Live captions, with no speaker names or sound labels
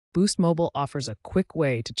Boost Mobile offers a quick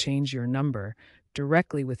way to change your number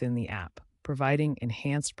directly within the app, providing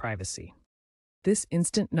enhanced privacy. This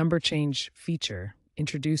instant number change feature,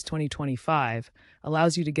 introduced 2025,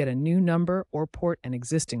 allows you to get a new number or port an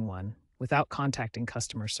existing one without contacting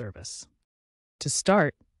customer service. To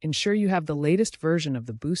start, ensure you have the latest version of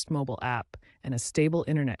the Boost Mobile app and a stable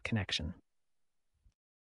internet connection.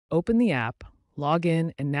 Open the app, log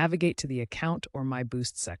in, and navigate to the Account or My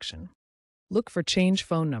Boost section. Look for Change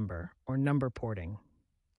Phone Number or Number Porting.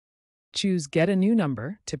 Choose Get a New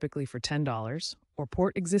Number, typically for $10, or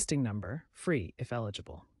Port Existing Number, free if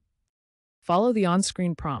eligible. Follow the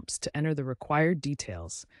on-screen prompts to enter the required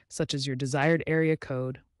details, such as your desired area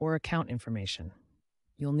code or account information.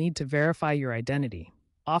 You'll need to verify your identity,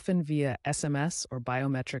 often via SMS or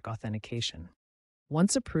biometric authentication.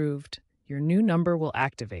 Once approved, your new number will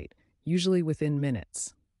activate, usually within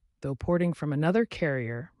minutes, though porting from another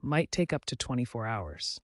carrier might take up to 24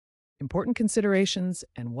 hours. Important considerations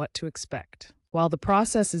and what to expect. While the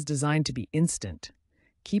process is designed to be instant,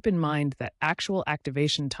 keep in mind that actual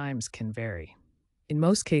activation times can vary. In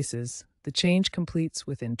most cases, the change completes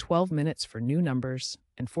within 12 minutes for new numbers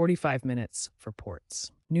and 45 minutes for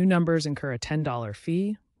ports. New numbers incur a $10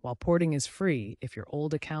 fee, while porting is free if your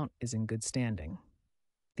old account is in good standing.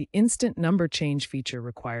 The instant number change feature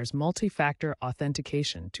requires multi-factor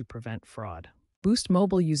authentication to prevent fraud. Boost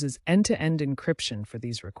Mobile uses end-to-end encryption for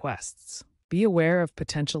these requests. Be aware of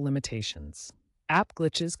potential limitations. App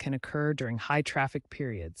glitches can occur during high traffic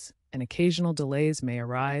periods, and occasional delays may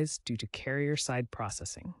arise due to carrier-side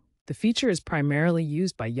processing. The feature is primarily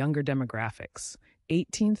used by younger demographics,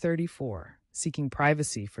 18-34, seeking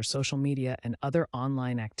privacy for social media and other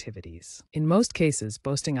online activities. In most cases,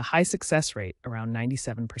 boasting a high success rate around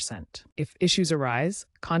 97%. If issues arise,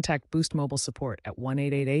 contact Boost Mobile support at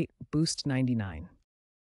 1-888-BOOST-99.